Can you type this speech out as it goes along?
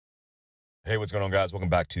Hey, what's going on, guys? Welcome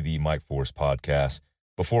back to the Mike Force podcast.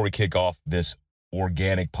 Before we kick off this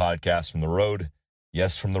organic podcast from the road,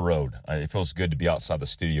 yes, from the road, it feels good to be outside the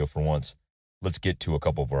studio for once. Let's get to a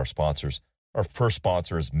couple of our sponsors. Our first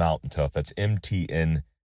sponsor is Mountain Tough. That's MTN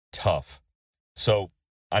Tough. So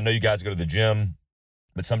I know you guys go to the gym,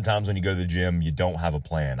 but sometimes when you go to the gym, you don't have a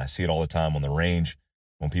plan. I see it all the time on the range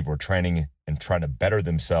when people are training and trying to better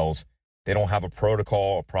themselves. They don't have a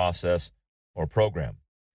protocol, a process, or a program.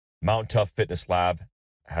 Mountain Tough Fitness Lab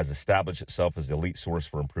has established itself as the elite source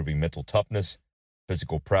for improving mental toughness,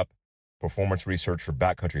 physical prep, performance research for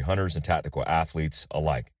backcountry hunters and tactical athletes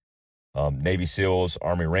alike. Navy SEALs,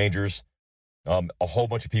 Army Rangers, a whole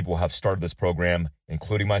bunch of people have started this program,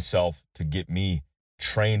 including myself, to get me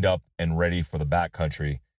trained up and ready for the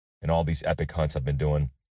backcountry and all these epic hunts I've been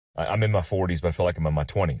doing. I'm in my 40s, but I feel like I'm in my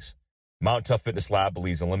 20s. Mountain Tough Fitness Lab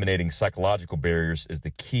believes eliminating psychological barriers is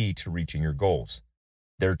the key to reaching your goals.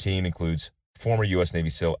 Their team includes former U.S. Navy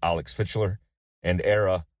SEAL Alex Fitzler and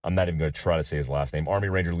I'm not even going to try to say his last name, Army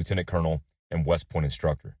Ranger Lieutenant Colonel and West Point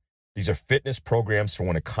instructor. These are fitness programs for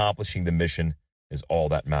when accomplishing the mission is all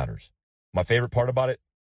that matters. My favorite part about it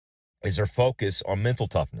is their focus on mental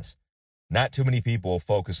toughness. Not too many people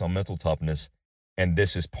focus on mental toughness, and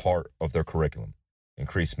this is part of their curriculum.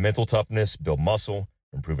 Increase mental toughness, build muscle,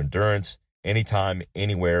 improve endurance, anytime,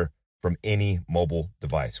 anywhere, from any mobile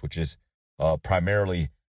device, which is primarily,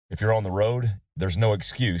 if you're on the road, there's no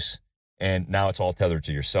excuse. And now it's all tethered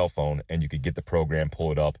to your cell phone, and you could get the program,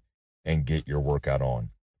 pull it up, and get your workout on.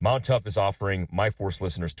 Mountain Tough is offering MyForce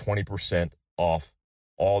listeners 20% off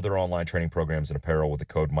all their online training programs and apparel with the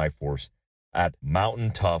code MyForce at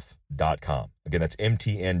mountaintough.com. Again, that's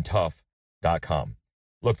mtntough.com.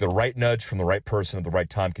 Look, the right nudge from the right person at the right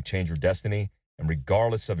time can change your destiny. And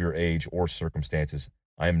regardless of your age or circumstances,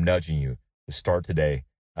 I am nudging you to start today,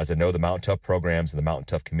 as I know the Mountain Tough programs and the Mountain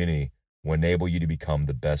Tough community will enable you to become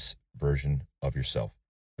the best version of yourself.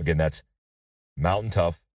 Again, that's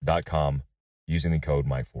mountaintough.com using the code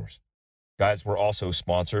MyForce. Guys, we're also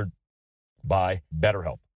sponsored by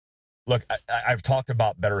BetterHelp. Look, I've talked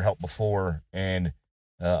about BetterHelp before, and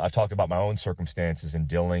I've talked about my own circumstances in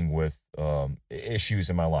dealing with issues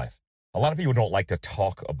in my life. A lot of people don't like to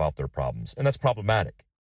talk about their problems, and that's problematic.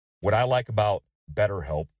 What I like about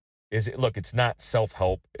BetterHelp is, it's not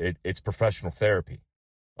self-help, it's professional therapy.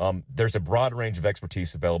 There's a broad range of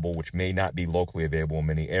expertise available, which may not be locally available in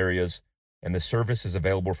many areas, and the service is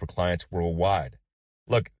available for clients worldwide.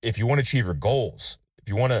 Look, if you want to achieve your goals, if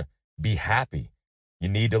you want to be happy, you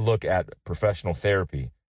need to look at professional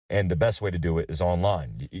therapy, and the best way to do it is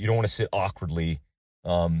online. You don't want to sit awkwardly,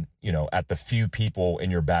 at the few people in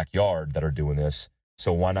your backyard that are doing this,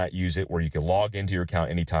 so why not use it where you can log into your account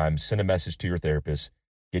anytime, send a message to your therapist,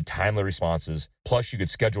 get timely responses. Plus, you could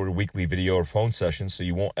schedule a weekly video or phone sessions so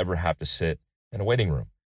you won't ever have to sit in a waiting room.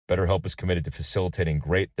 BetterHelp is committed to facilitating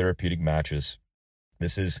great therapeutic matches.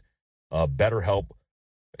 This is BetterHelp.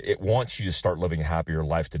 It wants you to start living a happier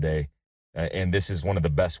life today, and this is one of the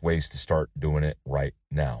best ways to start doing it right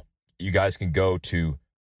now. You guys can go to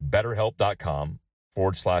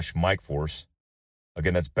betterhelp.com/MikeForce.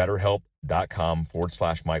 Again, that's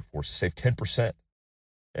betterhelp.com/MikeForce to save 10%.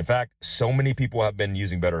 In fact, so many people have been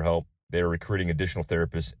using BetterHelp, they are recruiting additional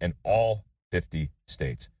therapists in all 50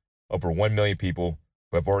 states. Over 1 million people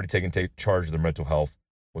who have already taken charge of their mental health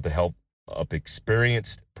with the help of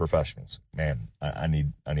experienced professionals. Man, I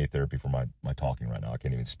need therapy for my talking right now. I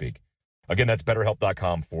can't even speak. Again, that's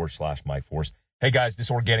betterhelp.com/MikeForce. Hey guys, this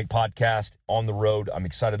organic podcast on the road, I'm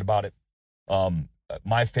excited about it.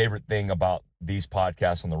 My favorite thing about these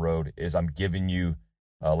podcasts on the road is I'm giving you,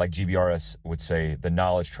 like GBRS would say, the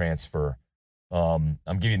knowledge transfer. I'm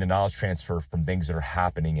giving you the knowledge transfer from things that are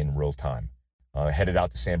happening in real time. Headed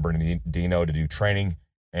out to San Bernardino to do training,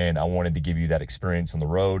 and I wanted to give you that experience on the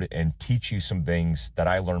road and teach you some things that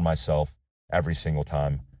I learn myself every single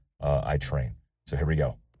time I train. So here we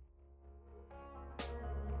go.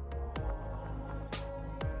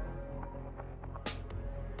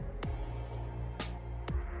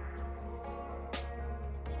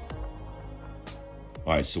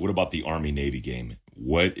 All right, so what about the Army-Navy game?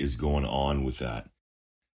 What is going on with that?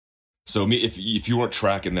 So if you weren't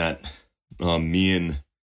tracking that, me and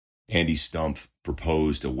Andy Stump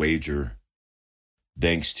proposed a wager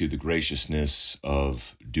thanks to the graciousness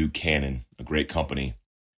of Duke Cannon, a great company,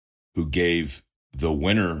 who gave the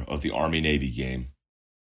winner of the Army-Navy game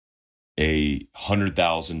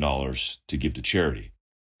 $100,000 to give to charity.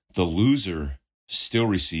 The loser still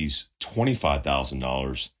receives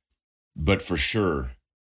 $25,000, but for sure,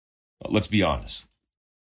 let's be honest,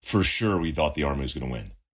 for sure we thought the Army was going to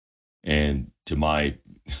win. And to my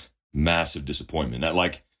massive disappointment,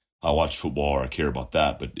 I watch football or I care about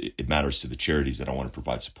that, but it matters to the charities that I want to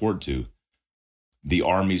provide support to. The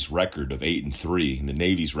Army's record of 8-3 and the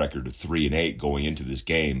Navy's record of 3-8 going into this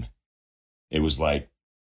game, it was like,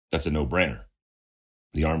 that's a no-brainer.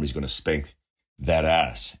 The Army's going to spank that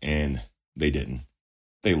ass, and they didn't.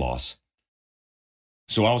 They lost.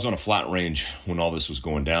 So I was on a flat range when all this was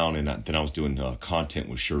going down, and then I was doing content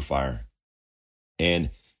with Surefire.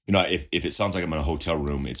 And, if it sounds like I'm in a hotel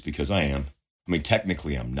room, it's because I am. I mean,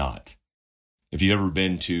 technically, I'm not. If you've ever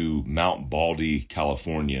been to Mount Baldy,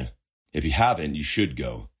 California, if you haven't, you should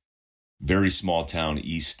go. Very small town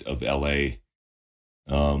east of LA.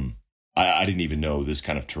 I didn't even know this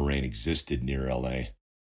kind of terrain existed near LA.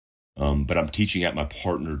 But I'm teaching at my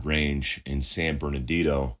partnered range in San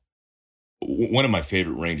Bernardino. One of my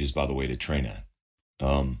favorite ranges, by the way, to train at.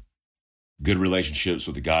 Good relationships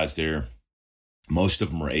with the guys there. Most of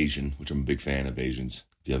them are Asian, which I'm a big fan of Asians,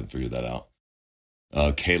 if you haven't figured that out.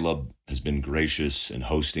 Caleb has been gracious in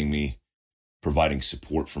hosting me, providing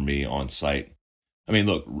support for me on site. I mean,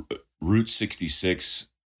 look, Route 66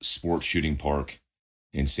 Sports Shooting Park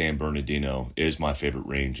in San Bernardino is my favorite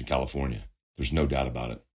range in California. There's no doubt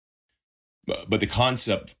about it. But the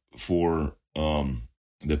concept for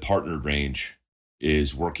the partnered range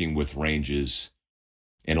is working with ranges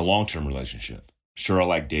in a long-term relationship. Sure, I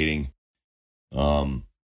like dating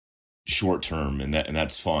short-term, and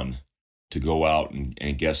that's fun to go out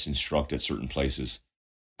and guest instruct at certain places.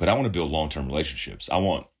 But I want to build long-term relationships. I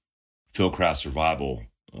want Fieldcraft Survival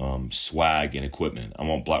swag and equipment. I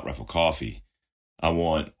want Black Rifle Coffee. I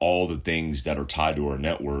want all the things that are tied to our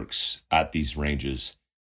networks at these ranges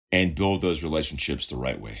and build those relationships the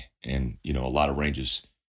right way. And, a lot of ranges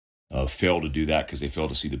fail to do that because they fail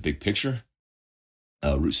to see the big picture.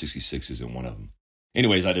 Route 66 isn't one of them.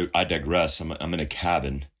 Anyways, I digress. I'm in a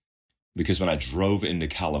cabin because when I drove into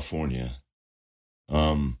California,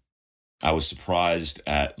 I was surprised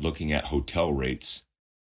at looking at hotel rates,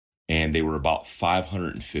 and they were about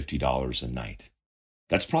 $550 a night.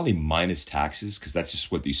 That's probably minus taxes because that's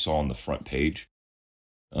just what you saw on the front page.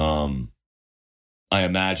 I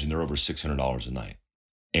imagine they're over $600 a night.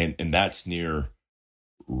 And that's near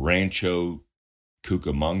Rancho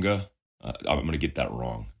Cucamonga. I'm going to get that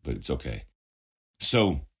wrong, but it's okay.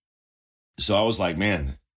 So I was like,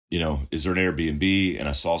 man, is there an Airbnb? And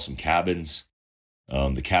I saw some cabins.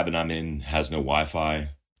 The cabin I'm in has no Wi-Fi.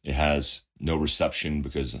 It has no reception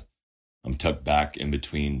because I'm tucked back in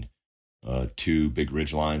between two big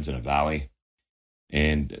ridge lines in a valley.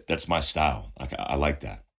 And that's my style. I like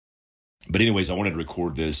that. But anyways, I wanted to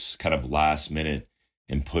record this kind of last minute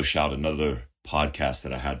and push out another podcast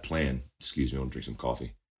that I had planned. Excuse me, I want to drink some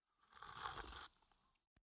coffee.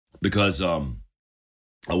 Because I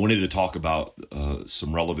wanted to talk about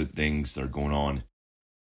some relevant things that are going on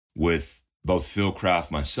with both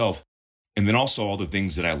Fieldcraft, myself, and then also all the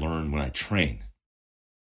things that I learned when I train.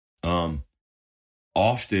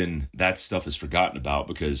 Often that stuff is forgotten about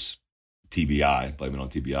because TBI, blame it on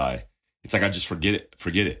TBI. It's like I just forget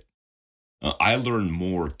it. I learn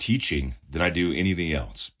more teaching than I do anything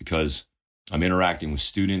else because I'm interacting with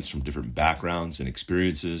students from different backgrounds and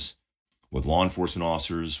experiences, with law enforcement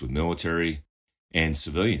officers, with military, and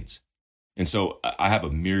civilians. And so I have a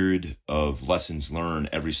myriad of lessons learned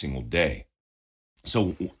every single day.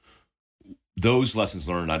 So those lessons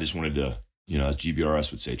learned, I just wanted to, as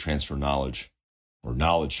GBRS would say, transfer knowledge or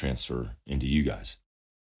knowledge transfer into you guys.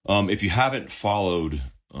 If you haven't followed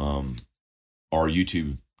our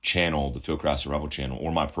YouTube channel, the Fieldcraft Survival channel,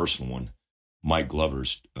 or my personal one, Mike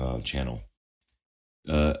Glover's channel,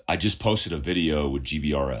 I just posted a video with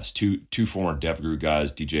GBRS, two former DevGuru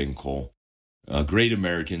guys, DJ and Cole, great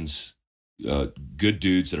Americans, good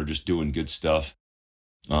dudes that are just doing good stuff.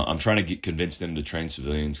 I'm trying to convince them to train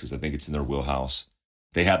civilians because I think it's in their wheelhouse.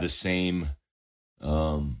 They have the same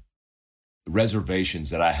reservations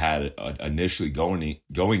that I had initially going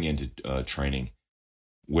into training,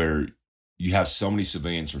 where you have so many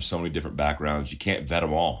civilians from so many different backgrounds, you can't vet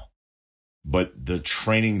them all. But the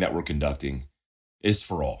training that we're conducting is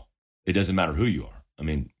for all. It doesn't matter who you are. I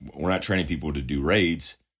mean, we're not training people to do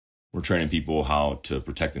raids. We're training people how to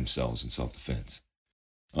protect themselves in self-defense.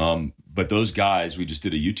 But those guys, we just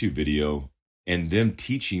did a YouTube video and them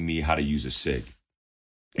teaching me how to use a SIG.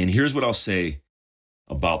 And here's what I'll say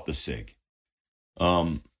about the SIG.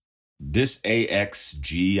 This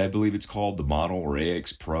AXG, I believe it's called, the model, or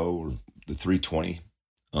AX Pro, or the 320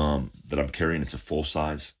 that I'm carrying, it's a full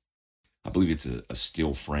size. I believe it's a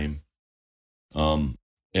steel frame, a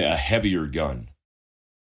heavier gun.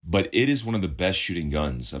 But it is one of the best shooting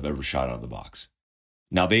guns I've ever shot out of the box.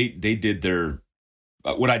 Now, they did their...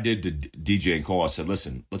 what I did to DJ and Cole, I said,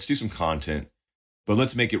 listen, let's do some content. But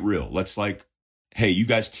let's make it real. Let's hey, you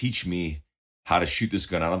guys teach me how to shoot this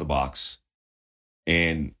gun out of the box,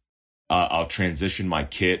 and I'll transition my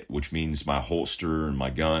kit, which means my holster and my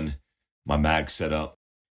gun, my mag setup,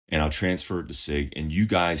 and I'll transfer it to SIG. And you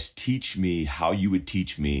guys teach me how you would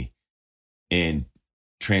teach me in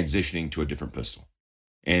transitioning to a different pistol,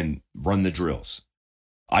 and run the drills.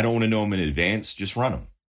 I don't want to know them in advance, just run them.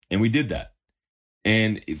 And we did that.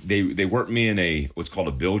 And they worked me in what's called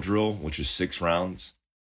a bill drill, which is 6 rounds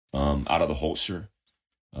out of the holster.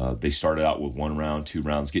 They started out with 1 round, 2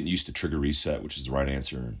 rounds, getting used to trigger reset, which is the right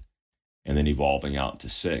answer, and then evolving out to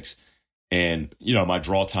 6. And, my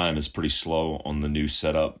draw time is pretty slow on the new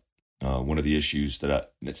setup. One of the issues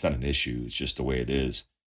it's not an issue, it's just the way it is.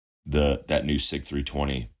 That new SIG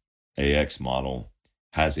 320 AX model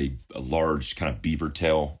has a large kind of beaver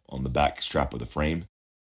tail on the back strap of the frame.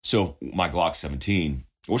 So my Glock 17,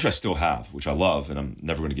 which I still have, which I love, and I'm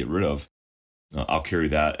never going to get rid of, I'll carry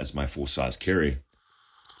that as my full-size carry.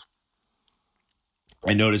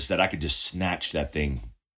 I noticed that I could just snatch that thing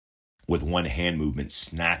with one hand movement,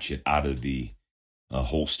 snatch it out of the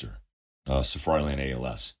holster, Safariland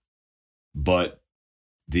ALS. But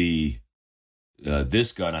this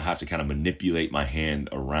gun, I have to kind of manipulate my hand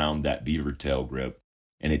around that beaver tail grip,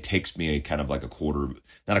 and it takes me not a quarter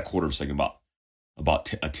of a second,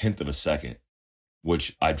 about a tenth of a second,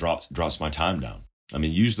 which drops my time down. I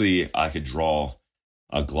mean, usually I could draw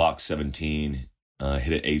a Glock 17,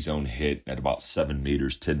 hit an A-zone hit at about 7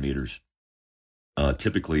 meters, 10 meters,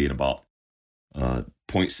 typically in about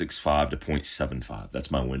 0.65 to 0.75.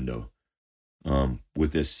 That's my window.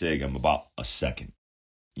 With this SIG, I'm about a second.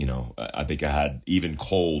 I think I had even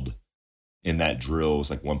cold in that drill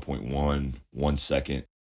was like 1.1, 1 second.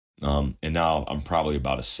 And now I'm probably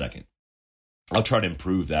about a second. I'll try to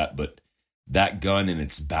improve that, but that gun and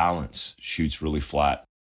its balance shoots really flat.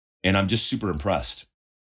 And I'm just super impressed.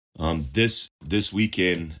 This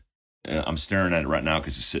weekend, I'm staring at it right now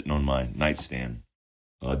because it's sitting on my nightstand.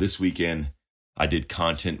 This weekend, I did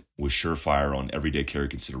content with Surefire on everyday carry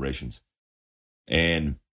considerations.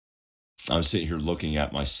 And I'm sitting here looking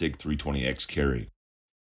at my SIG 320X carry.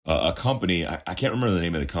 A company, I can't remember the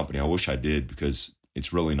name of the company. I wish I did because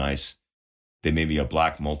it's really nice. They made me a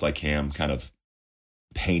black multicam kind of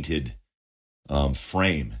painted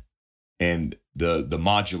frame. And the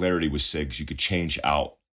modularity with SIGs, you could change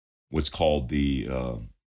out what's called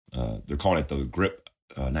they're calling it the grip,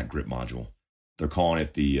 not grip module. They're calling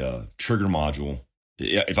it the trigger module.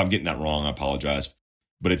 If I'm getting that wrong, I apologize.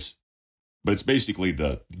 But it's basically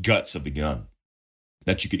the guts of the gun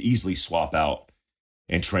that you could easily swap out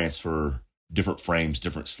and transfer different frames,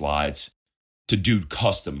 different slides to do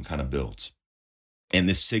custom kind of builds. And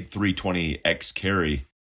this SIG 320X carry,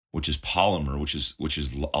 which is polymer, which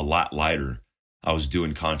is a lot lighter. I was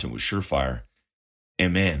doing content with Surefire,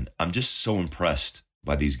 and man, I'm just so impressed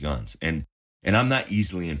by these guns. And I'm not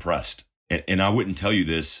easily impressed. And I wouldn't tell you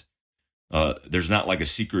this. There's not like a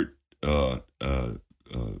secret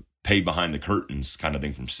pay behind the curtains kind of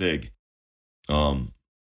thing from SIG.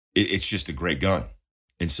 It's just a great gun.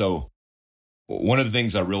 And so one of the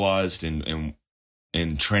things I realized in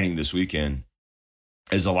training this weekend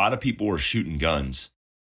is a lot of people are shooting guns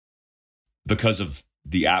because of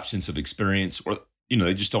the absence of experience, or,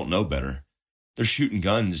 they just don't know better. They're shooting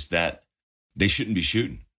guns that they shouldn't be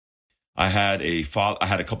shooting. I had a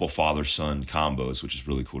couple father-son combos, which is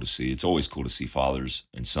really cool to see. It's always cool to see fathers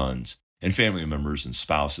and sons and family members and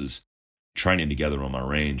spouses training together on my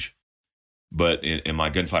range. But in my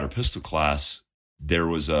gunfighter pistol class, there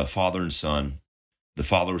was a father and son. The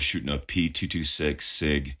father was shooting a P226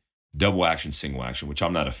 SIG, double action, single action, which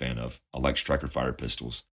I'm not a fan of. I like striker fired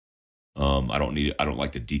pistols. I don't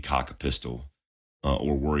like to decock a pistol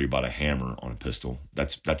or worry about a hammer on a pistol.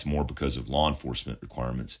 That's more because of law enforcement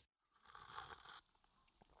requirements.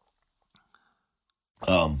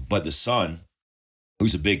 But the son,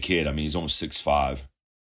 who's a big kid, I mean, he's almost 6'5",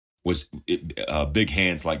 was big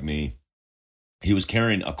hands like me. He was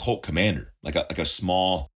carrying a Colt Commander, like a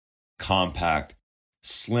small, compact,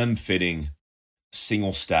 slim-fitting,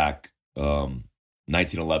 single-stack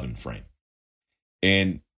 1911 frame.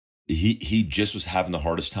 And he just was having the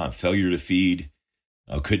hardest time. Failure to feed,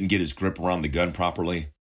 couldn't get his grip around the gun properly.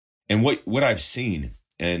 And what I've seen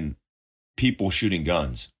in people shooting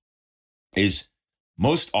guns is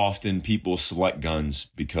most often people select guns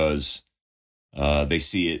because they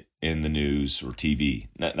see it in the news or TV.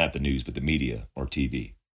 Not the news, but the media or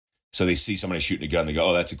TV. So they see somebody shooting a gun, they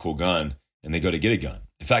go, oh, that's a cool gun, and they go to get a gun.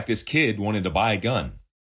 In fact, this kid wanted to buy a gun.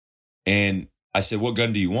 And I said, what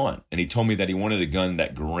gun do you want? And he told me that he wanted a gun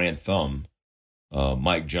that Garand Thumb,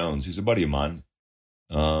 Mike Jones, who's a buddy of mine,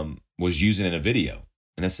 was using in a video.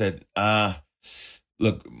 And I said,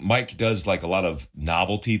 look, Mike does like a lot of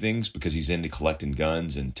novelty things because he's into collecting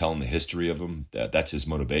guns and telling the history of them. That's his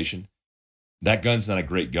motivation. That gun's not a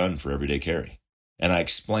great gun for everyday carry. And I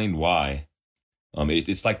explained why.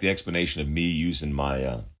 It's like the explanation of me using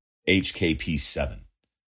my HKP7.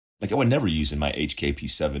 Like I would never use in my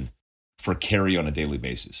HKP7 for carry on a daily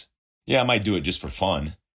basis. Yeah, I might do it just for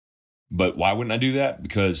fun. But why wouldn't I do that?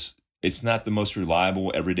 Because it's not the most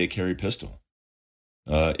reliable everyday carry pistol.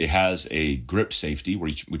 It has a grip safety,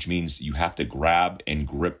 which means you have to grab and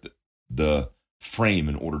grip the frame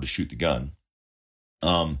in order to shoot the gun.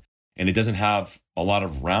 And it doesn't have a lot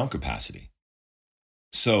of round capacity.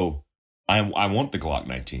 So I want the Glock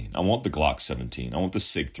 19. I want the Glock 17. I want the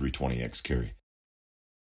SIG 320X carry.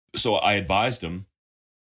 So I advised him,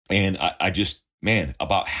 and I just, man,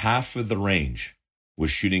 about half of the range was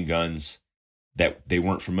shooting guns that they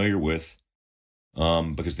weren't familiar with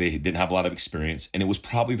because they didn't have a lot of experience, and it was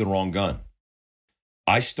probably the wrong gun.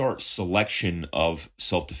 I start selection of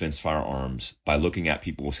self-defense firearms by looking at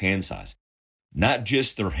people's hand size, not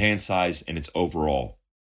just their hand size and its overall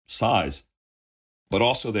size, but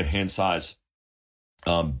also their hand size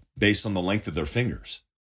based on the length of their fingers.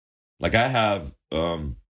 Like I have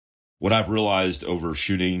what I've realized over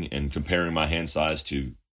shooting and comparing my hand size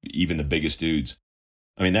to even the biggest dudes.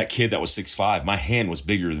 I mean, that kid that was 6'5", my hand was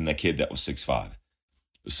bigger than that kid that was 6'5".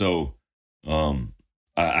 So I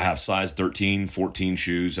have size 13, 14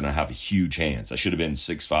 shoes, and I have huge hands. I should have been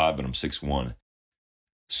 6'5", but I'm 6'1".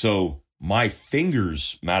 So my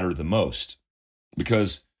fingers matter the most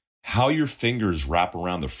because how your fingers wrap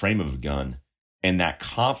around the frame of a gun and that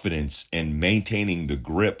confidence in maintaining the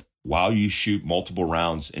grip while you shoot multiple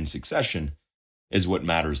rounds in succession is what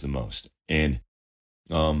matters the most. And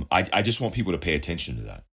I just want people to pay attention to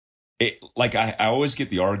that. I always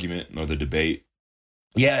get the argument or the debate.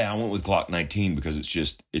 Yeah, I went with Glock 19 because it's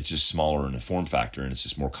just smaller in the form factor and it's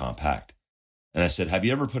just more compact. And I said, have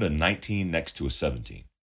you ever put a 19 next to a 17?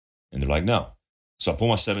 And they're like, no. So I pull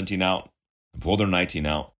my 17 out and pull their 19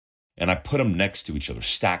 out and I put them next to each other,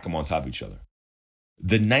 stack them on top of each other.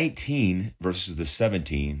 The 19 versus the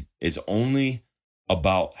 17 is only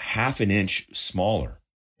about half an inch smaller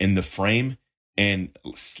in the frame and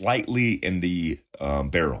slightly in the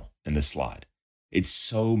barrel and the slide. It's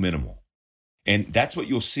so minimal. And that's what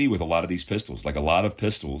you'll see with a lot of these pistols. Like a lot of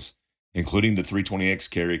pistols, including the 320X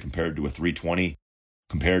carry compared to a 320,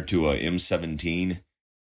 compared to a M17,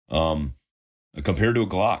 compared to a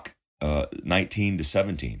Glock 19 to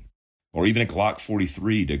 17, or even a Glock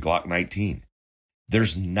 43 to Glock 19.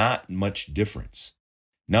 There's not much difference.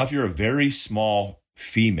 Now, if you're a very small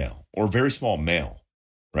female or very small male,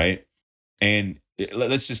 right? And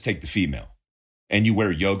let's just take the female and you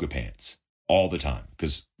wear yoga pants all the time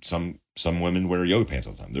because some women wear yoga pants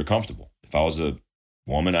all the time. They're comfortable. If I was a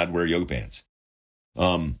woman, I'd wear yoga pants.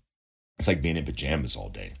 It's like being in pajamas all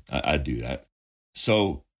day. I'd do that.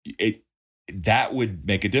 So that would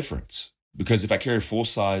make a difference because if I carry a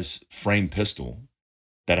full-size frame pistol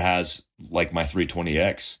that has like my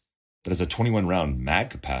 320X, that has a 21 round mag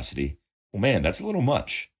capacity, well, man, that's a little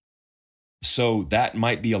much. So that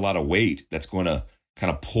might be a lot of weight that's going to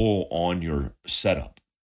kind of pull on your setup.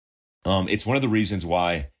 It's one of the reasons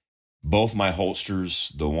why both my holsters,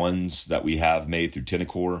 the ones that we have made through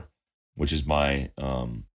Tenacor, which is my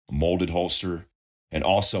molded holster, and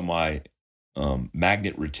also my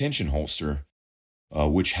magnet retention holster,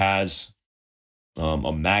 which has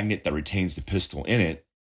a magnet that retains the pistol in it.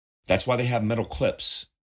 That's why they have metal clips.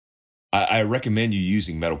 I recommend you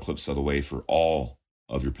using metal clips, by the way, for all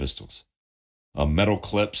of your pistols. Metal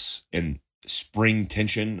clips and spring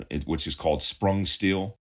tension, which is called sprung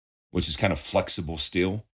steel, which is kind of flexible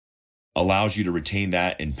steel, allows you to retain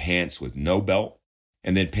that in pants with no belt,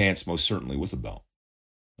 and then pants most certainly with a belt.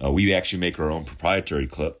 We actually make our own proprietary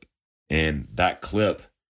clip, and that clip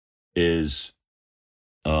is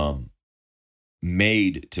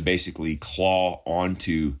made to basically claw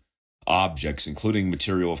onto objects, including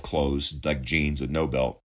material of clothes like jeans with no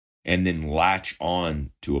belt, and then latch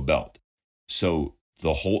on to a belt. So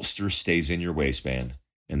the holster stays in your waistband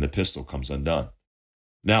and the pistol comes undone.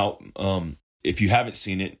 Now, if you haven't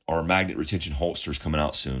seen it, our magnet retention holster is coming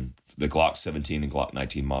out soon. The Glock 17 and Glock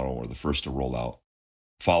 19 model are the first to roll out,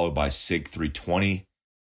 followed by SIG 320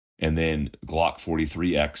 and then Glock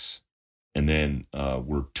 43X. And then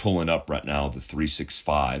we're tooling up right now the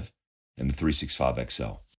 365 and the 365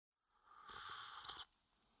 XL.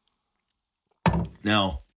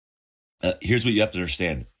 Now, here's what you have to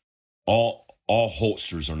understand. All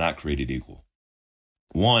holsters are not created equal.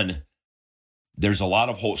 One, there's a lot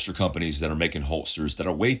of holster companies that are making holsters that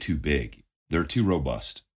are way too big. They're too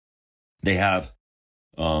robust. They have,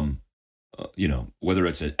 whether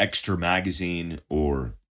it's an extra magazine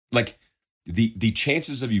or like the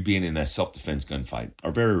chances of you being in a self-defense gunfight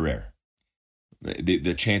are very rare.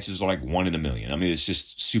 The chances are like 1 in a million. I mean, it's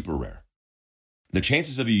just super rare. The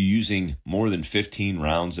chances of you using more than 15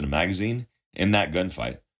 rounds in a magazine in that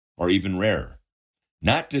gunfight are even rarer.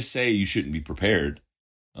 Not to say you shouldn't be prepared,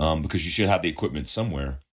 because you should have the equipment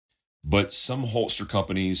somewhere. But some holster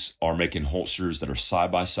companies are making holsters that are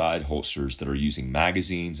side-by-side holsters that are using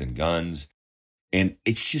magazines and guns. And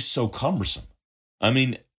it's just so cumbersome. I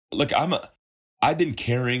mean, look, I've been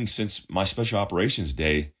carrying since my special operations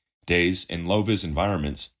days in low-vis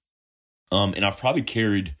environments. And I've probably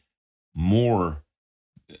carried more,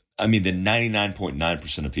 than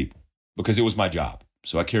 99.9% of people, because it was my job.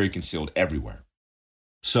 So I carry concealed everywhere.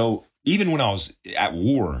 So even when I was at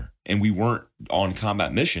war and we weren't on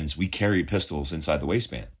combat missions, we carried pistols inside the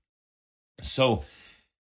waistband. So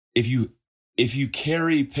if you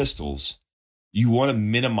carry pistols, you want to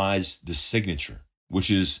minimize the signature,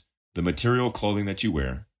 which is the material of clothing that you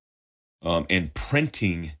wear, and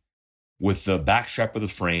printing with the backstrap of the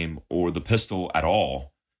frame or the pistol at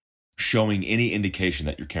all, showing any indication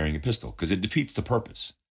that you're carrying a pistol, because it defeats the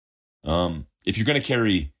purpose. If you're going to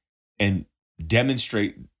carry and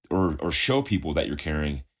demonstrate or show people that you're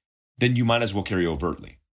carrying, then you might as well carry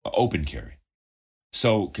overtly, open carry.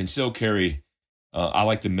 So concealed carry, I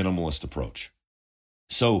like the minimalist approach.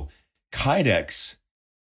 So Kydex,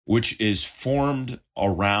 which is formed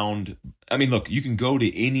around, look, you can go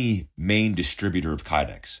to any main distributor of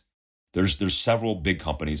Kydex. There's several big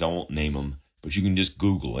companies, I won't name them, but you can just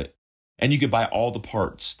Google it. And you can buy all the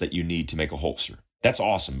parts that you need to make a holster. That's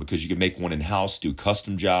awesome, because you can make one in-house, do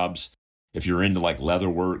custom jobs. If you're into like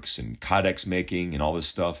leatherworks and Kydex making and all this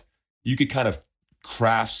stuff, you could kind of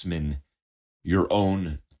craftsman your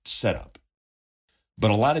own setup.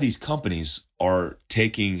 But a lot of these companies are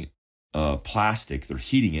taking plastic, they're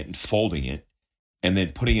heating it and folding it, and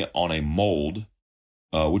then putting it on a mold,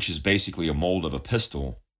 which is basically a mold of a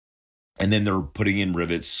pistol. And then they're putting in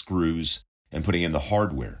rivets, screws, and putting in the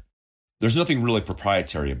hardware. There's nothing really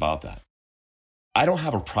proprietary about that. I don't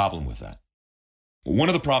have a problem with that. One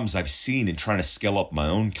of the problems I've seen in trying to scale up my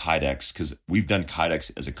own Kydex, because we've done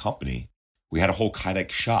Kydex as a company, we had a whole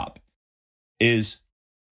Kydex shop, is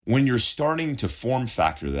when you're starting to form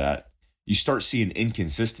factor that, you start seeing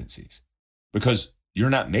inconsistencies because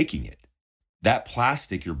you're not making it. That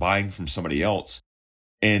plastic you're buying from somebody else,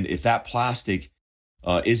 and if that plastic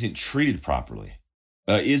isn't treated properly,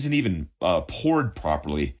 isn't even poured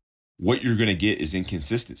properly, what you're going to get is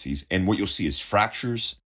inconsistencies. And what you'll see is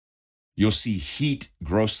fractures. You'll see heat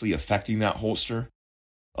grossly affecting that holster.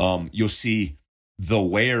 You'll see the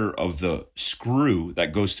wear of the screw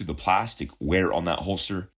that goes through the plastic wear on that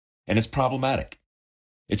holster. And it's problematic.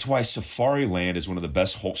 It's why Safariland is one of the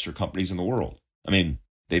best holster companies in the world.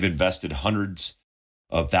 They've invested hundreds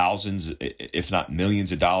of thousands, if not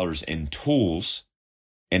millions of dollars in tools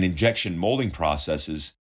and injection molding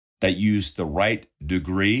processes that use the right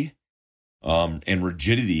degree and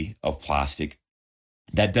rigidity of plastic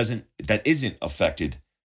that isn't affected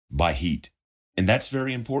by heat. And that's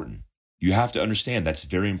very important. You have to understand that's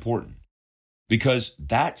very important, because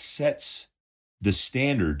that sets the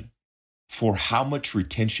standard for how much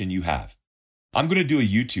retention you have. I'm going to do a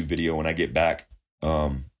YouTube video when I get back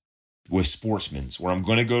with Sportsman's, where I'm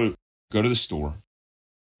going to go to the store.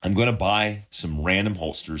 I'm going to buy some random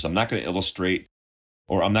holsters. I'm not going to illustrate,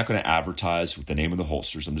 or I'm not going to advertise with the name of the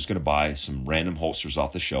holsters. I'm just going to buy some random holsters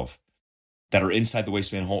off the shelf that are inside the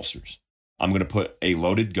waistband holsters. I'm going to put a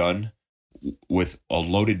loaded gun with a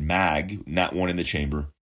loaded mag, not one in the chamber,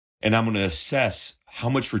 and I'm going to assess how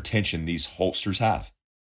much retention these holsters have.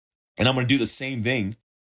 And I'm going to do the same thing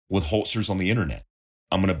with holsters on the internet.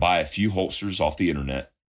 I'm going to buy a few holsters off the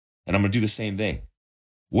internet, and I'm going to do the same thing.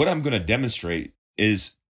 What I'm going to demonstrate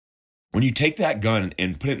is when you take that gun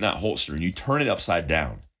and put it in that holster and you turn it upside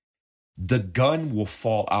down, the gun will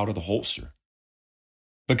fall out of the holster,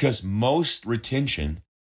 because most retention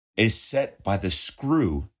is set by the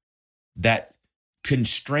screw that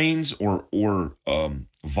constrains or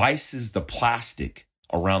vices the plastic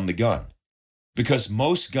around the gun, because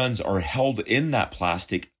most guns are held in that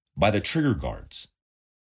plastic by the trigger guards.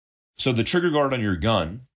 So the trigger guard on your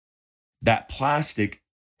gun, that plastic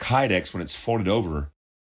Kydex, when it's folded over,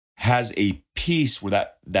 has a piece where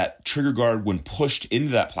that trigger guard, when pushed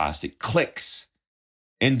into that plastic, clicks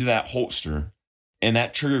into that holster, and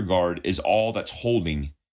that trigger guard is all that's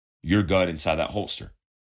holding your gun inside that holster.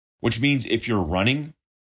 Which means if you're running,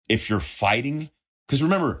 if you're fighting, because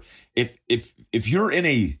remember, if you're in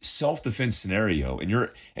a self-defense scenario and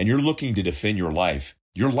you're looking to defend your life,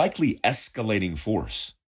 you're likely escalating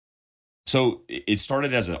force. So it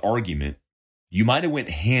started as an argument. You might have went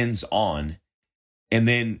hands on, and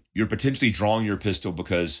then you're potentially drawing your pistol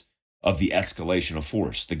because of the escalation of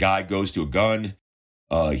force. The guy goes to a gun,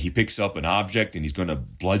 he picks up an object, and he's going to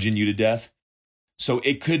bludgeon you to death. So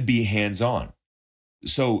it could be hands on.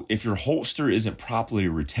 So if your holster isn't properly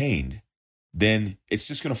retained, then it's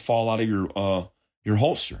just going to fall out of your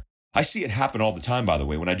holster. I see it happen all the time, by the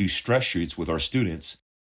way, when I do stress shoots with our students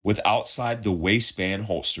with outside the waistband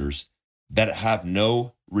holsters that have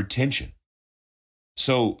no retention.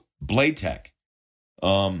 So Blade Tech,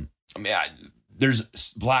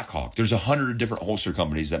 there's Blackhawk. There's 100 different holster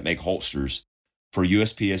companies that make holsters for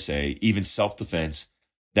USPSA, even self-defense,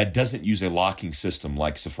 that doesn't use a locking system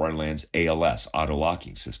like Safariland's ALS, auto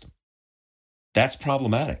locking system. That's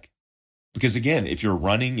problematic. Because again, if you're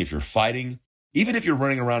running, if you're fighting, even if you're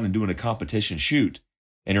running around and doing a competition shoot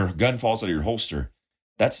and your gun falls out of your holster,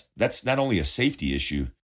 that's not only a safety issue,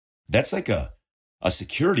 that's like a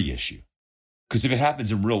security issue. Because if it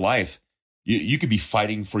happens in real life, you could be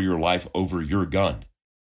fighting for your life over your gun.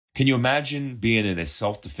 Can you imagine being in a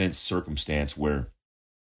self-defense circumstance where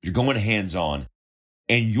you're going hands-on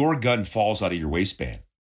and your gun falls out of your waistband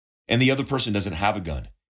and the other person doesn't have a gun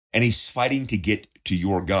and he's fighting to get to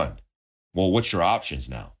your gun? Well, what's your options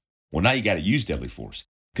now? Well, now you got to use deadly force.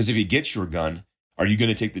 Because if he gets your gun, are you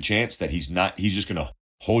going to take the chance that he's just going to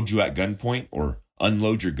hold you at gunpoint or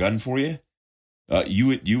unload your gun for you?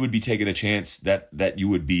 You would be taking a chance that you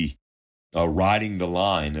would be riding the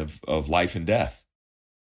line of life and death.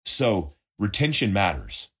 So retention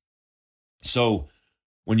matters. So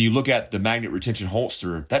when you look at the magnet retention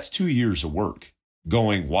holster, that's 2 years of work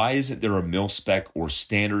going, why isn't there a mil spec or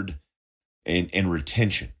standard in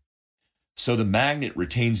retention? So the magnet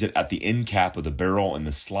retains it at the end cap of the barrel and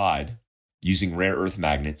the slide using rare earth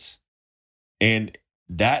magnets. And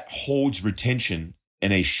that holds retention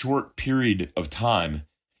in a short period of time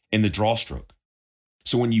in the draw stroke.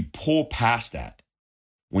 So when you pull past that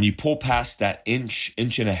inch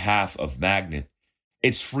and a half of magnet,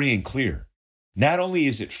 it's free and clear. Not only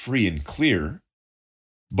is it free and clear,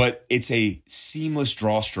 but it's a seamless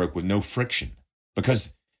draw stroke with no friction,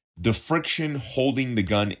 because the friction holding the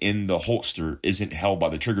gun in the holster isn't held by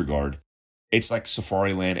the trigger guard. It's like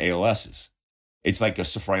Safariland ALS's. It's like a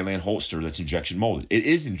Safariland holster that's injection molded. It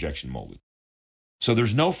is injection molded. So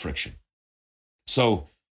there's no friction. So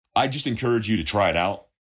I just encourage you to try it out.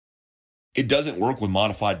 It doesn't work with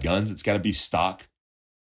modified guns. It's got to be stock.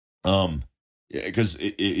 Because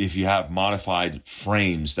if you have modified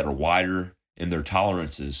frames that are wider in their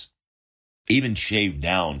tolerances, even shaved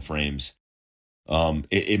down frames,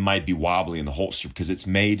 it might be wobbly in the holster because it's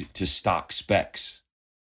made to stock specs.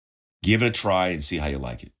 Give it a try and see how you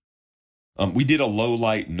like it. We did a low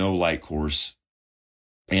light, no light course,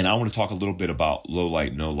 and I want to talk a little bit about low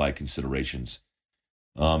light, no light considerations.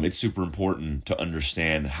 It's super important to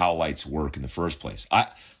understand how lights work in the first place.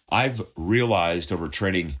 I've realized over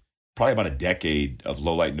training probably about a decade of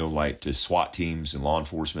low light, no light to SWAT teams and law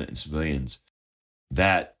enforcement and civilians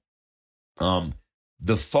that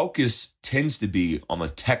the focus tends to be on the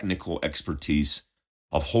technical expertise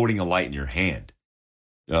of holding a light in your hand,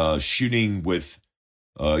 shooting with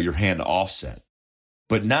your hand offset,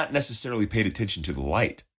 but not necessarily paid attention to the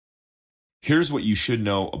light. Here's what you should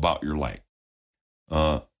know about your light.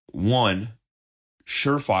 One,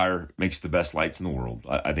 Surefire makes the best lights in the world.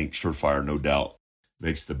 I think Surefire, no doubt,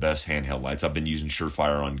 makes the best handheld lights. I've been using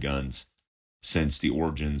Surefire on guns since the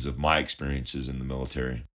origins of my experiences in the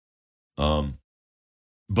military.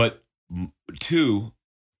 But two,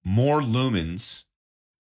 more lumens,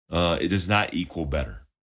 it does not equal better.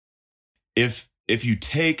 If you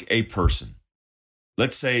take a person,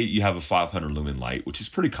 let's say you have a 500 lumen light, which is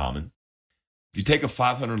pretty common. If you take a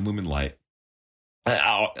 500 lumen light,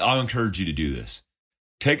 I'll encourage you to do this.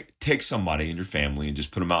 Take somebody in your family and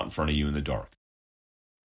just put them out in front of you in the dark.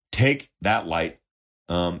 Take that light,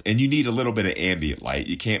 and you need a little bit of ambient light.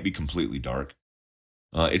 You can't be completely dark.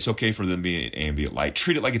 It's okay for them to be an ambient light.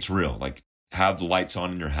 Treat it like it's real. Like have the lights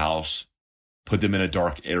on in your house, put them in a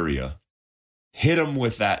dark area, hit them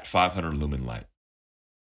with that 500 lumen light.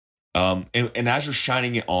 And as you're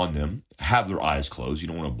shining it on them, have their eyes closed. You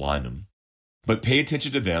don't want to blind them, but pay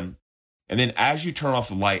attention to them. And then as you turn off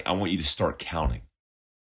the light, I want you to start counting.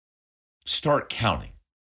 Start counting.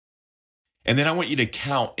 And then I want you to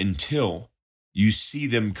count until you see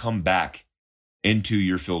them come back into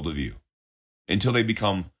your field of view, until they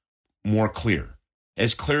become more clear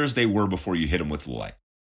as they were before you hit them with the light.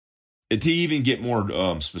 And to even get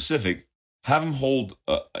more specific, have them hold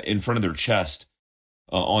in front of their chest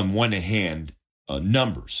on one hand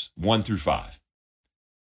numbers 1 through 5.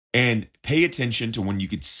 And pay attention to when you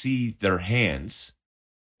could see their hands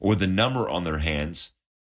or the number on their hands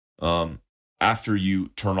after you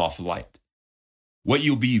turn off the light. What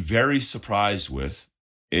you'll be very surprised with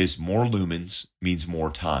is more lumens means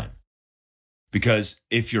more time. Because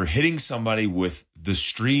if you're hitting somebody with the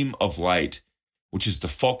stream of light, which is the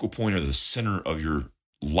focal point or the center of your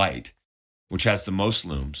light, which has the most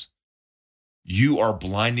lums, you are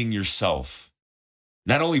blinding yourself.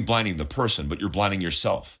 Not only blinding the person, but you're blinding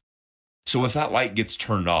yourself. So if that light gets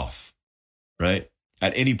turned off, right,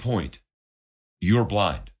 at any point, you're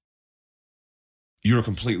blind. You're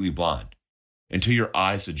completely blind until your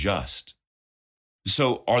eyes adjust.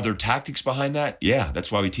 So are there tactics behind that? Yeah,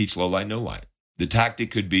 that's why we teach low light, no light. The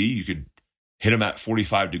tactic could be you could hit them at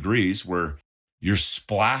 45 degrees where you're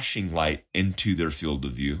splashing light into their field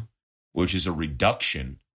of view, which is a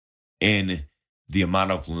reduction in the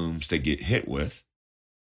amount of lums they get hit with,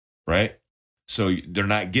 right? So they're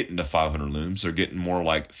not getting to 500 lums. They're getting more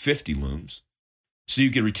like 50 lums. So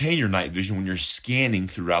you can retain your night vision when you're scanning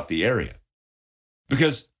throughout the area.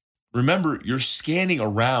 Because remember, you're scanning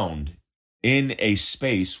around in a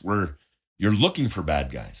space where you're looking for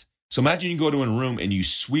bad guys. So imagine you go to a room and you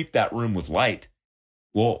sweep that room with light.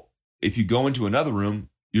 Well, if you go into another room,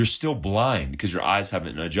 you're still blind because your eyes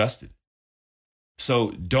haven't adjusted.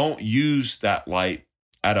 So don't use that light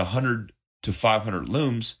at 100 to 500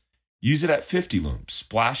 lums. Use it at 50 lums,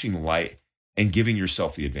 splashing the light and giving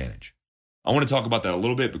yourself the advantage. I want to talk about that a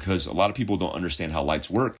little bit because a lot of people don't understand how lights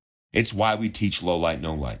work. It's why we teach low light,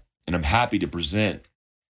 no light. And I'm happy to present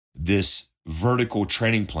this vertical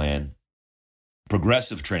training plan,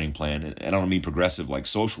 progressive training plan. And I don't mean progressive like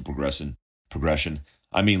social progression.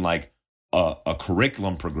 I mean like a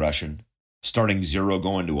curriculum progression, starting 0,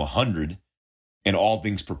 going to 100, and all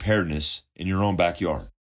things preparedness in your own backyard.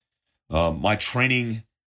 My training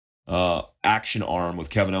action arm with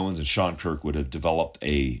Kevin Owens and Sean Kirkwood have developed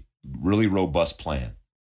a really robust plan.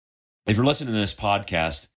 If you're listening to this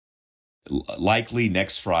podcast, likely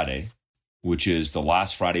next Friday, which is the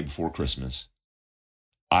last Friday before Christmas,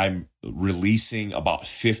 I'm releasing about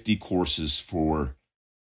 50 courses for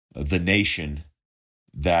the nation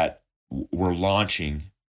that we're launching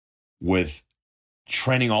with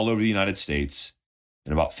training all over the United States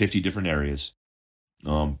in about 50 different areas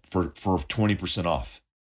for 20% off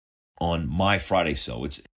on my Friday sale.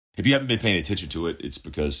 If you haven't been paying attention to it, it's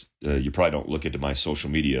because you probably don't look into my social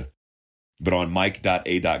media. But on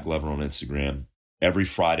mike.a.glover on Instagram, every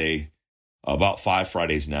Friday, about 5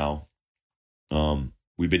 Fridays now, I've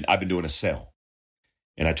been doing a sale.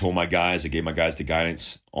 And I gave my guys the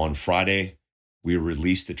guidance. On Friday, we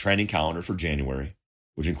released the training calendar for January,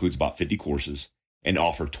 which includes about 50 courses, and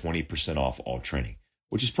offer 20% off all training,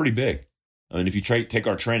 which is pretty big. I mean, if you take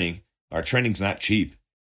our training's not cheap,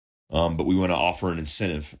 but we want to offer an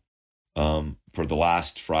incentive for the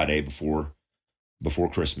last Friday before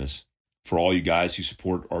Christmas for all you guys who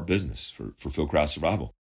support our business for Fieldcraft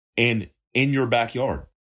Survival and in your backyard,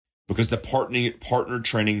 because the partner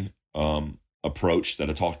training approach that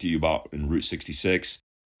I talked to you about in Route 66,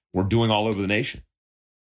 we're doing all over the nation.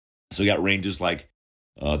 So we got ranges like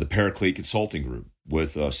the Paraclete Consulting Group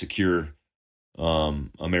with Secure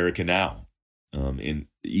America Now in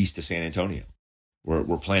east of San Antonio.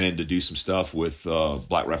 We're planning to do some stuff with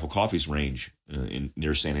Black Rifle Coffee's range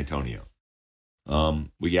near San Antonio.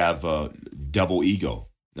 We have Double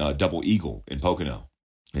Eagle in Pocono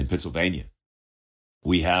in Pennsylvania.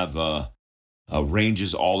 We have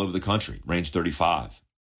ranges all over the country, Range 35,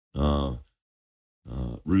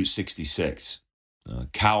 Route 66,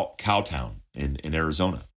 Cowtown in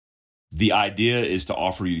Arizona. The idea is to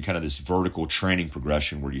offer you kind of this vertical training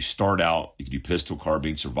progression where you start out, you can do pistol,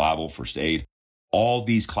 carbine, survival, first aid, all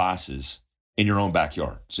these classes in your own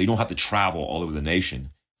backyard. So you don't have to travel all over the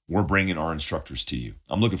nation. We're bringing our instructors to you.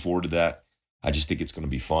 I'm looking forward to that. I just think it's going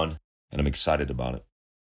to be fun, and I'm excited about it.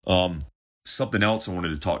 Something else I wanted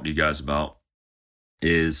to talk to you guys about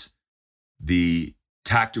is the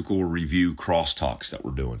tactical review crosstalks that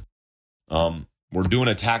we're doing. We're doing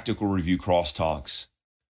a tactical review crosstalks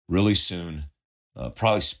really soon,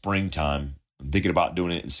 probably springtime. I'm thinking about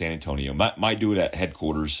doing it in San Antonio. Might do it at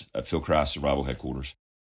headquarters, at Fieldcraft Survival headquarters,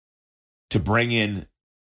 to bring in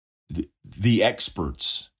the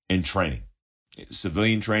experts in training,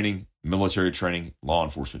 civilian training, military training, law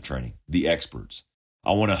enforcement training, the experts.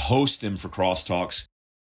 I want to host them for crosstalks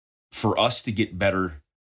for us to get better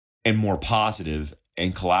and more positive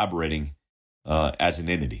and collaborating as an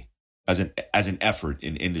entity, as an effort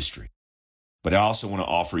in industry. But I also want to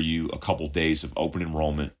offer you a couple days of open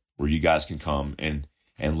enrollment where you guys can come and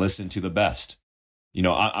listen to the best. You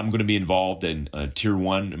know, I'm going to be involved in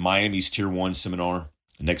Miami's Tier 1 seminar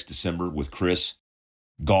next December with Chris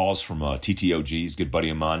Gauls from TTOG. He's a good buddy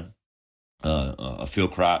of mine.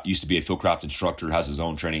 Used to be a Fieldcraft instructor, has his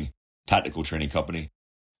own tactical training company.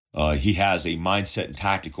 He has a mindset and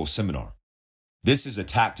tactical seminar. This is a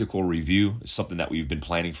tactical review. It's something that we've been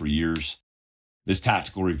planning for years. This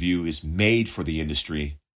tactical review is made for the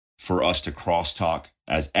industry, for us to crosstalk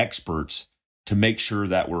as experts to make sure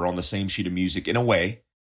that we're on the same sheet of music in a way,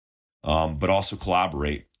 but also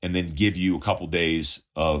collaborate and then give you a couple days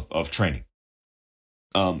of training.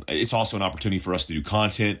 It's also an opportunity for us to do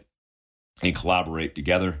content and collaborate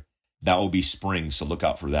together. That will be spring, so look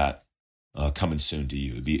out for that coming soon to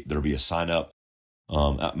you. There'll be a sign up.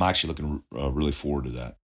 I'm actually looking really forward to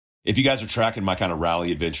that. If you guys are tracking my kind of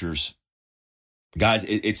rally adventures, guys,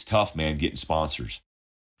 it's tough, man, getting sponsors.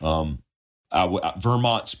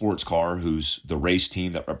 Vermont Sports Car, who's the race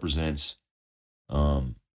team that represents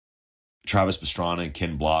Travis Pastrana and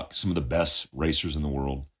Ken Block, some of the best racers in the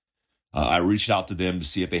world. I reached out to them to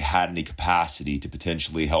see if they had any capacity to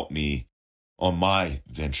potentially help me on my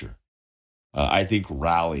venture. I think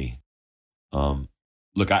rally,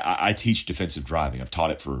 look, I teach defensive driving. I've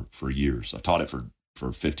taught it for years. I've taught it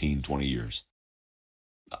for 15, 20 years.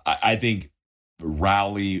 I think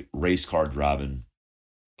rally race car driving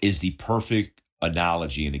is the perfect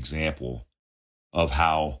analogy and example of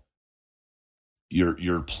how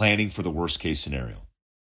you're planning for the worst case scenario,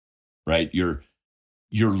 right? You're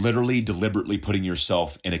literally deliberately putting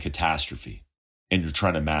yourself in a catastrophe and you're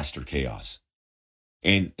trying to master chaos.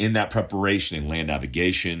 And in that preparation in land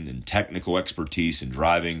navigation and technical expertise in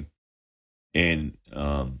driving and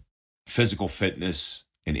physical fitness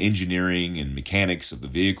and engineering and mechanics of the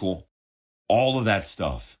vehicle, all of that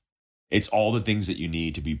stuff, it's all the things that you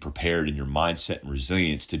need to be prepared in your mindset and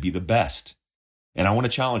resilience to be the best. And I want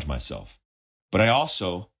to challenge myself. But I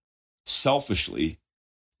also selfishly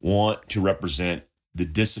want to represent the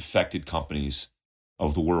disaffected companies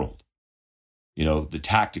of the world. You know, the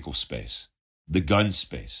tactical space, the gun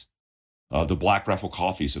space, the Black Rifle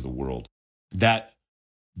Coffees of the world, that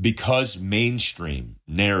because mainstream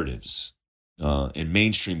narratives and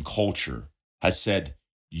mainstream culture has said,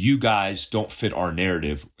 you guys don't fit our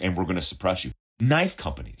narrative and we're going to suppress you. Knife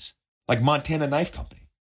companies, like Montana Knife Company.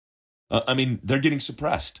 They're getting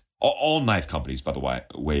suppressed. All knife companies, by the way,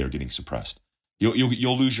 are getting suppressed.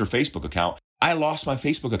 You'll lose your Facebook account. I lost my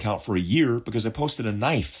Facebook account for a year because I posted a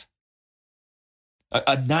knife.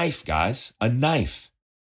 A knife, guys, a knife.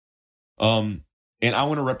 And I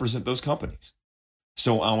want to represent those companies.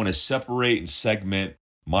 So I want to separate and segment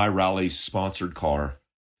my rally sponsored car.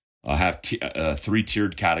 I have 3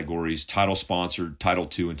 tiered categories: title sponsored, title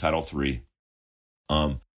 2, and title 3.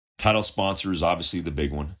 Title sponsor is obviously the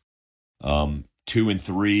big one. 2 and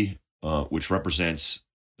 3, which represents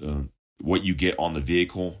what you get on the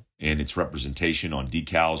vehicle and its representation on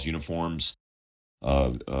decals, uniforms,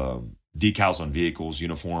 decals on vehicles,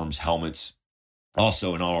 uniforms, helmets,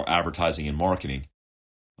 also in all our advertising and marketing.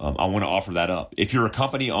 I want to offer that up. If you're a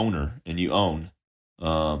company owner and you own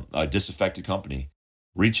a disaffected company,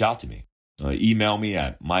 reach out to me. Email me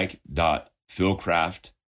at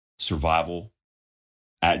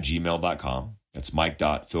mike.philcraftsurvival@gmail.com. That's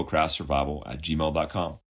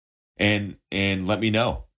mike.philcraftsurvival@gmail.com. And let me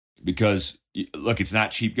know. Because, look, it's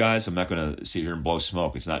not cheap, guys. I'm not going to sit here and blow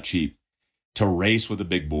smoke. It's not cheap. To race with the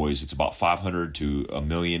big boys, it's about $500 to $1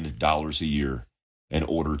 million a year in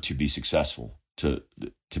order to be successful, to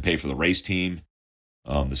pay for the race team,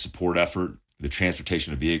 the support effort, the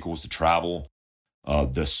transportation of vehicles, the travel,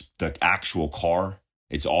 the actual car.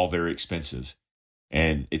 It's all very expensive.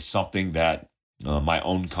 And it's something that my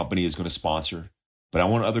own company is going to sponsor, but I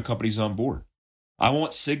want other companies on board. I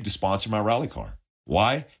want SIG to sponsor my rally car.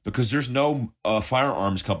 Why? Because there's no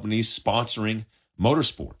firearms companies sponsoring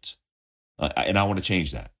motorsports. And I want to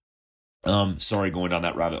change that. Sorry, going down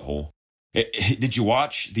that rabbit hole. Did you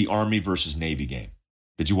watch the Army versus Navy game?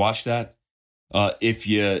 Did you watch that? If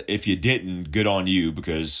you didn't, good on you,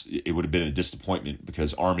 because it would have been a disappointment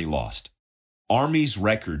because Army lost. Army's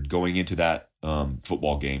record going into that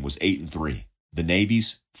football game was 8-3. The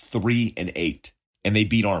Navy's 3-8, and they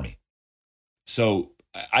beat Army. So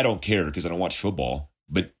I don't care because I don't watch football,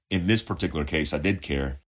 but in this particular case, I did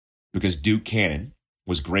care because Duke Cannon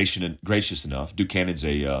was gracious enough. Duke Cannon's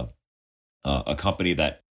a company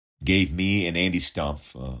that gave me and Andy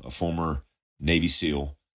Stumpf, a former Navy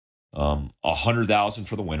SEAL, $100,000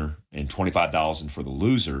 for the winner and $25,000 for the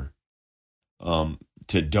loser,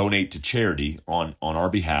 to donate to charity on our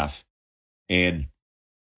behalf. And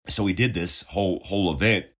so we did this whole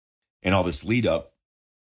event and all this lead up,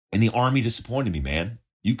 and the Army disappointed me, man.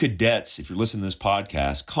 You cadets, if you're listening to this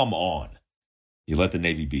podcast, come on. You let the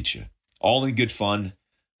Navy beat you. All in good fun.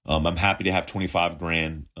 I'm happy to have 25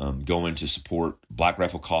 grand go in to support Black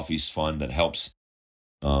Rifle Coffee's fund that helps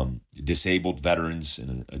disabled veterans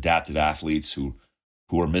and adaptive athletes who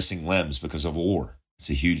are missing limbs because of war. It's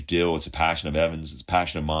a huge deal. It's a passion of Evan's. It's a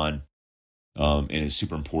passion of mine. And it's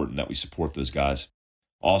super important that we support those guys.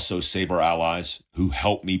 Also, Save Our Allies, who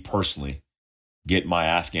helped me personally get my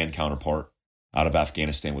Afghan counterpart out of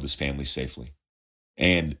Afghanistan with his family safely.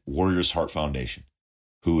 And Warriors Heart Foundation,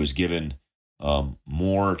 who has given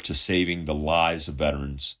more to saving the lives of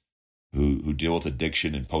veterans who deal with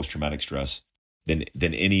addiction and post-traumatic stress than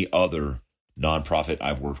any other nonprofit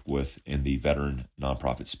I've worked with in the veteran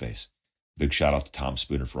nonprofit space. Big shout out to Tom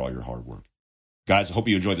Spooner for all your hard work. Guys, I hope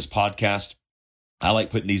you enjoy this podcast. I like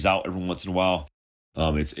putting these out every once in a while.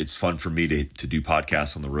 It's fun for me to do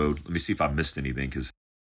podcasts on the road. Let me see if I missed anything, because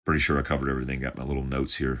pretty sure I covered everything. Got my little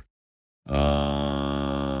notes here.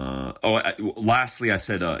 Lastly, I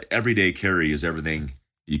said everyday carry is everything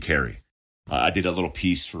you carry. I did a little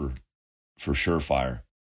piece for Surefire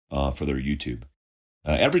for their YouTube.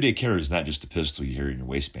 Everyday carry is not just a pistol you carry in your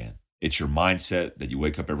waistband. It's your mindset that you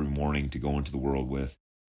wake up every morning to go into the world with.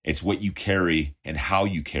 It's what you carry and how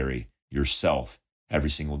you carry yourself every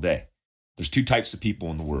single day. There's two types of people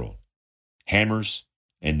in the world: hammers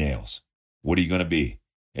and nails. What are you going to be?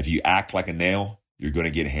 If you act like a nail, you're going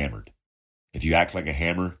to get hammered. If you act like a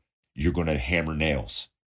hammer, you're going to hammer nails,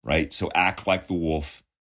 right? So act like the wolf.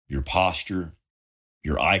 Your posture,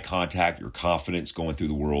 your eye contact, your confidence going through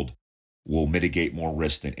the world will mitigate more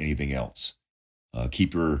risk than anything else.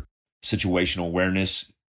 Keep your situational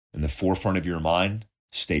awareness in the forefront of your mind.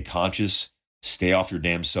 Stay conscious. Stay off your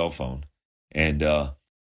damn cell phone, and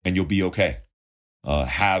you'll be okay.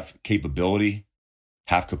 Have capability,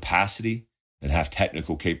 have capacity, and have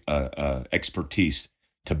technical expertise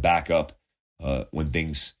to back up when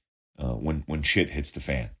things when shit hits the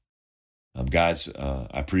fan. Guys, I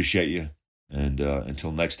appreciate you, and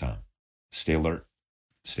until next time, stay alert,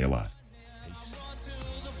 stay alive.